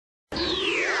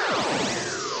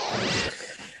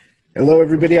Hello,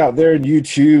 everybody out there in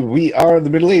YouTube. We are the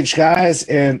middle-aged guys,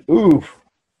 and ooh,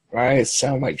 I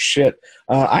sound like shit.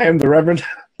 I am the Reverend.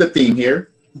 The theme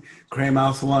here. Gray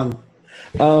Mouse 1.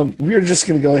 We're just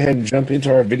going to go ahead and jump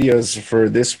into our videos for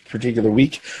this particular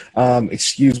week.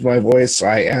 Excuse my voice.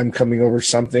 I am coming over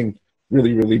something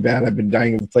really, really bad. I've been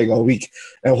dying of the plague all week.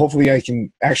 And hopefully I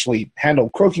can actually handle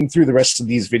croaking through the rest of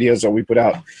these videos that we put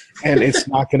out, and it's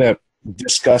not going to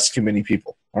disgust too many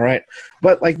people, all right?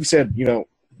 But like we said, you know,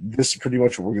 this is pretty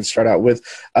much what we're going to start out with.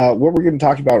 What we're going to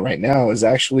talk about right now is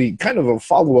actually kind of a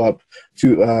follow-up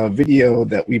to a video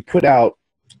that we put out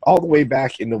all the way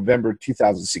back in November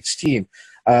 2016.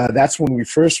 That's when we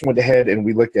first went ahead and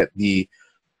we looked at the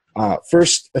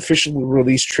first official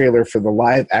release trailer for the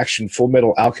live-action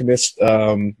Fullmetal Alchemist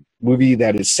movie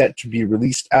that is set to be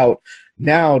released out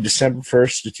now, December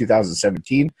 1st of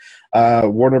 2017.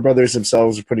 Warner Brothers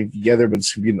themselves are putting together, but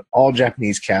it's going to be an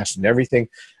all-Japanese cast and everything.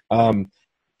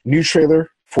 New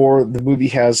trailer for the movie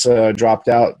has dropped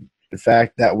out. In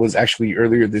fact, that was actually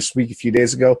earlier this week, a few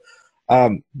days ago.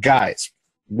 Guys,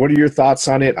 what are your thoughts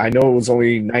on it? I know it was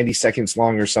only 90 seconds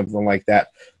long or something like that,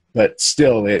 but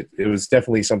still, it was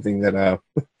definitely something that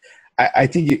I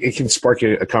think it can spark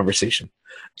a conversation.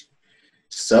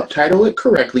 Subtitle it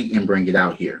correctly and bring it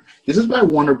out here. This is by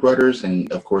Warner Brothers,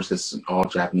 and of course, it's an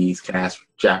all-Japanese cast,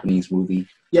 Japanese movie.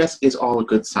 Yes, it's all a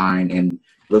good sign, and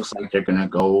looks like they're gonna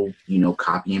go, you know,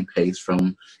 copy and paste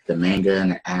from the manga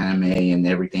and the anime and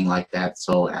everything like that.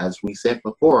 So as we said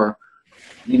before,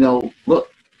 you know,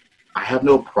 look, I have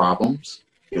no problems.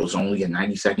 It was only a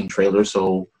 90-second trailer,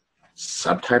 so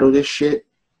subtitle this shit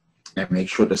and make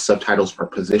sure the subtitles are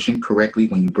positioned correctly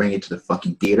when you bring it to the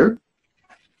fucking theater.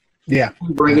 Yeah.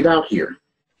 Bring it out here.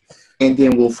 And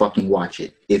then we'll fucking watch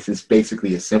it. It's as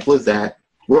basically as simple as that.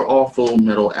 We're all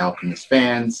Fullmetal Alchemist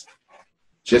fans.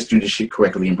 Just do the shit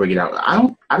correctly and bring it out.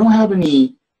 I don't have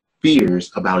any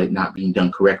fears about it not being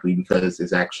done correctly because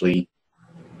it's actually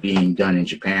being done in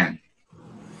Japan.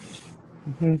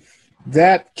 Mm-hmm.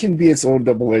 That can be its own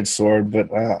double-edged sword,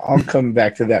 but I'll come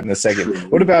back to that in a second. True.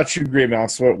 What about you, Gray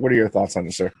Mouse? What are your thoughts on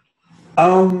this, sir?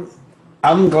 I'm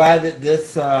glad that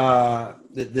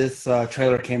this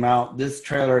trailer came out. This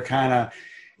trailer kind of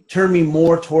turned me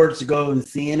more towards to go and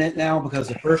seeing it now, because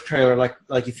the first trailer, like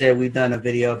you said, we've done a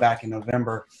video back in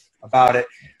November about it,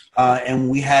 and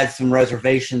we had some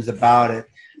reservations about it.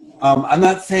 I'm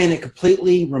not saying it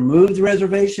completely removed the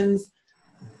reservations,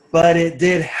 but it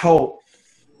did help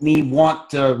me want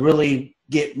to really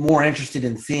get more interested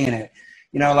in seeing it.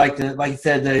 You know, like you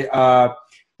said,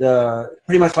 the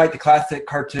pretty much like the classic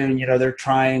cartoon. You know, they're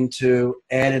trying to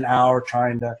add an hour,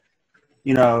 trying to,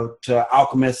 you know, to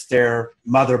alchemist their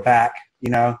mother back,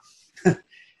 you know.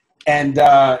 And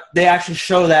they actually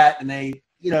show that, and they,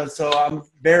 you know, so I'm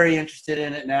very interested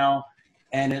in it now,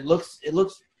 and it looks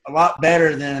a lot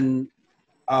better than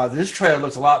this trailer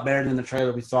looks a lot better than the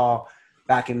trailer we saw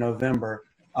back in November.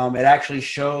 It actually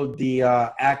showed the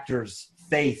actor's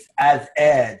face as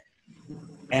Ed,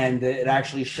 and it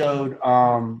actually showed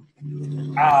Al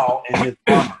in his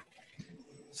armor.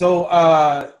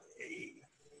 So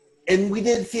and we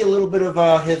did see a little bit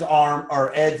of his arm,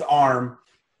 or Ed's arm.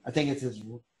 I think it's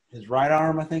his right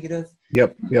arm, I think it is.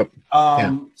 Yep.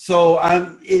 Yeah. So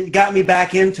it got me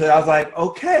back into it. I was like,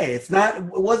 okay,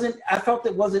 I felt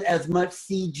it wasn't as much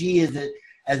CG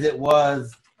as it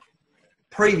was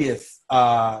previous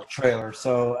trailer.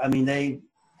 So I mean,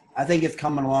 I think it's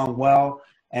coming along well.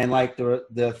 And like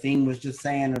the theme was just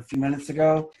saying a few minutes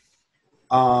ago,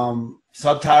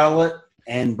 subtitle it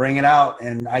and bring it out,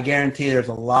 and I guarantee there's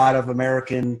a lot of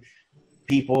American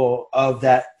people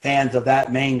fans of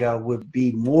that manga would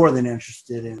be more than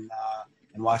interested in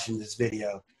watching this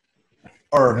video,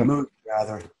 or movie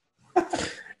rather.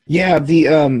 Yeah,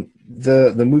 the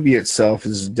movie itself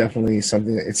is definitely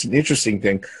something. It's an interesting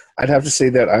thing. I'd have to say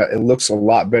that it looks a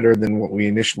lot better than what we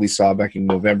initially saw back in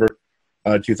November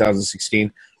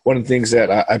 2016. One of the things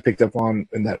that I picked up on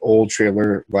in that old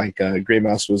trailer, like Gray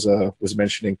Mouse was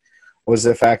mentioning, was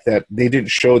the fact that they didn't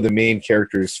show the main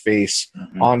character's face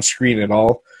on screen at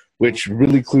all, which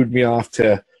really clued me off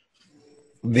to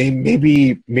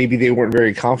maybe they weren't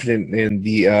very confident in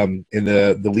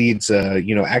the lead's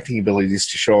you know, acting abilities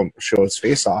to show his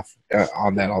face off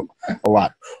on that a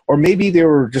lot, or maybe they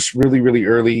were just really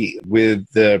early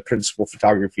with the principal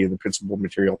photography and the principal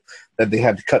material that they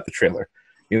had to cut the trailer,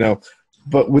 you know.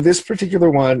 But with this particular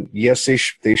one, yes,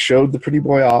 they showed the pretty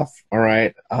boy off, all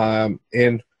right,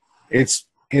 and it's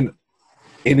in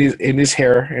his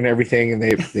hair and everything, and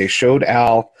they showed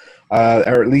Al,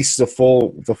 or at least the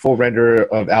full render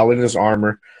of Al in his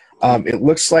armor. It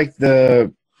looks like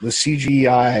the the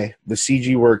CGI, the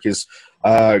CG work is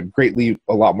greatly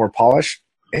a lot more polished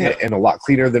and a lot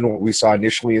cleaner than what we saw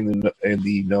initially in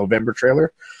the November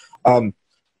trailer.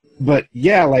 But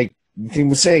yeah, like Tim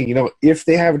was saying, you know, if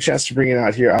they have a chance to bring it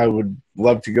out here, I would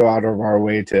love to go out of our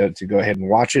way to go ahead and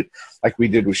watch it, like we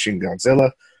did with Shin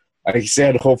Godzilla. Like I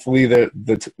said, hopefully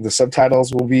the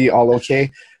subtitles will be all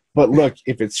okay. But look,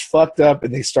 if it's fucked up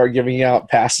and they start giving out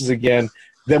passes again,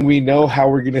 then we know how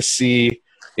we're gonna see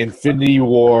Infinity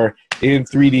War in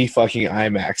 3D fucking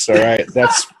IMAX. All right,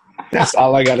 that's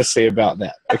all I gotta say about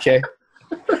that. Okay.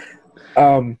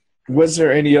 Was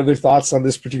there any other thoughts on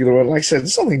this particular one? Like I said,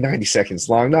 it's only 90 seconds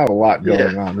long. Not a lot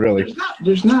going on, really.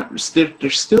 There's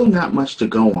still not much to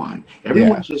go on.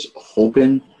 Everyone's just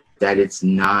hoping that it's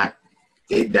not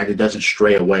that it doesn't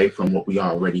stray away from what we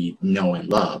already know and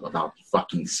love about the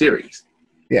fucking series.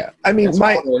 Yeah, I mean, that's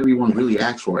all that everyone really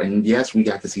asked for. And yes, we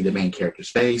got to see the main character's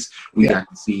face. We got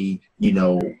to see, you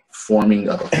know, forming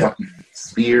of a fucking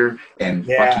spear and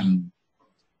fucking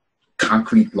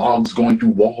concrete logs going through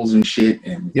walls and shit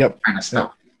and kind of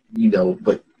stuff, you know.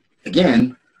 But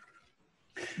again,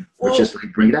 we're just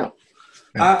like, bring it out.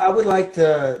 I would like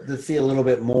to see a little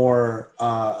bit more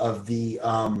of the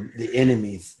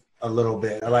enemies a little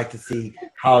bit. I'd like to see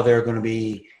how they're going to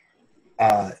be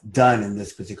done in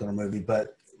this particular movie.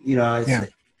 But you know,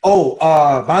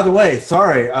 by the way,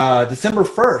 sorry, December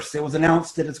 1st, it was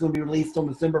announced that it's going to be released on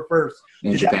December 1st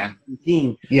in Japan.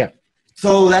 Yeah.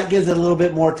 So that gives it a little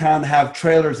bit more time to have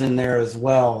trailers in there as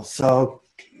well. So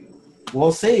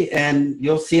we'll see. And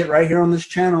you'll see it right here on this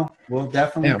channel. We'll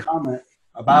definitely comment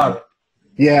about it.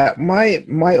 Yeah, my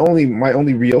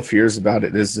only real fears about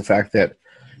it is the fact that,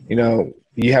 you know,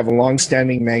 you have a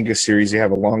long-standing manga series, you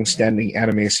have a long-standing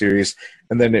anime series,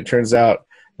 and then it turns out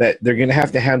that they're going to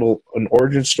have to handle an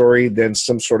origin story, then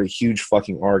some sort of huge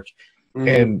fucking arc,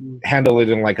 and handle it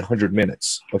in like 100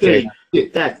 minutes. Okay,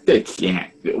 they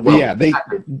can't. Well, yeah, they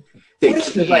can,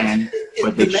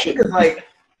 but they should. Like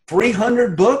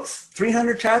 300 books,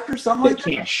 300 chapters, something like that.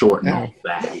 They can't shorten all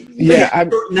that. Yeah, I'm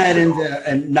shorten that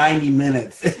into 90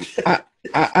 minutes.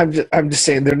 I'm just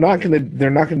saying they're not gonna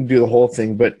do the whole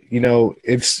thing, but you know,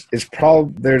 it's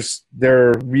probably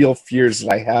there are real fears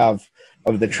that I have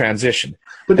of the transition.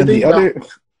 But I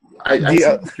see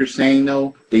what you're saying,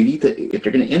 though. They need to, if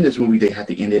they're going to end this movie, they have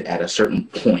to end it at a certain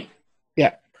point.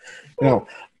 Yeah. No,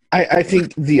 I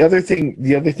think the other thing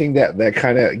that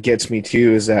kind of gets me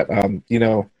too is that you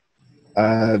know,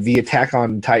 the Attack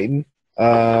on Titan,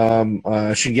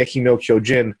 Shingeki no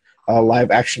Kyojin,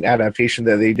 live action adaptation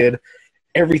that they did,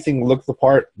 everything looked the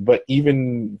part, but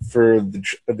even for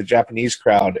the Japanese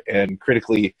crowd and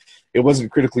critically, it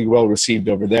wasn't critically well received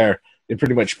over there. They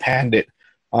pretty much panned it.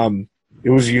 It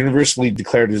was universally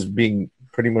declared as being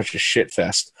pretty much a shit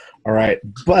fest. All right,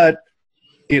 but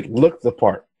it looked the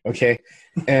part. Okay,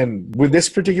 and with this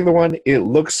particular one, it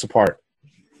looks the part.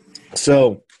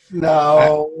 So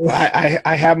no,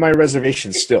 I have my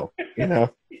reservations still. You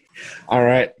know, all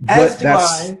right, but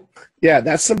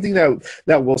that's something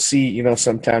that we'll see. You know,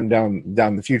 sometime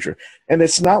down the future, and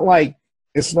it's not like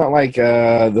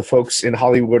the folks in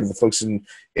Hollywood or the folks in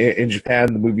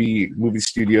Japan, the movie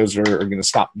studios are going to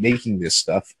stop making this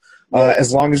stuff.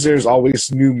 As long as there's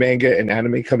always new manga and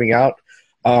anime coming out,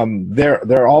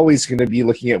 they're always going to be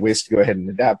looking at ways to go ahead and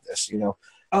adapt this. You know,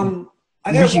 I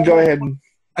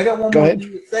got one more thing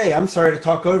to say. I'm sorry to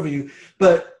talk over you,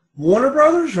 but Warner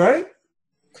Brothers, right?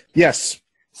 Yes.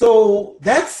 So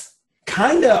that's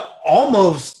kind of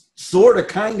almost, sort of,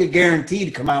 kind of guaranteed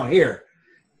to come out here.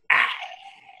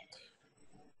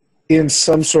 In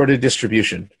some sort of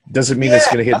distribution. Doesn't mean it's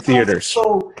going to hit theaters.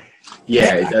 So,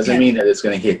 it doesn't mean that it's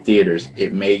going to hit theaters.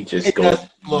 It may just go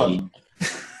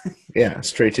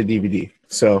straight to DVD.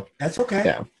 So that's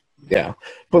okay. Yeah.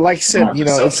 But like I said, you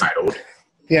know, subtitled.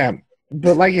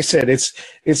 But like I said,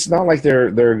 it's not like they're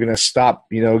going to stop,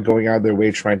 you know, going out of their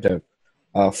way trying to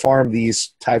farm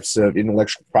these types of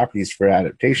intellectual properties for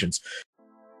adaptations.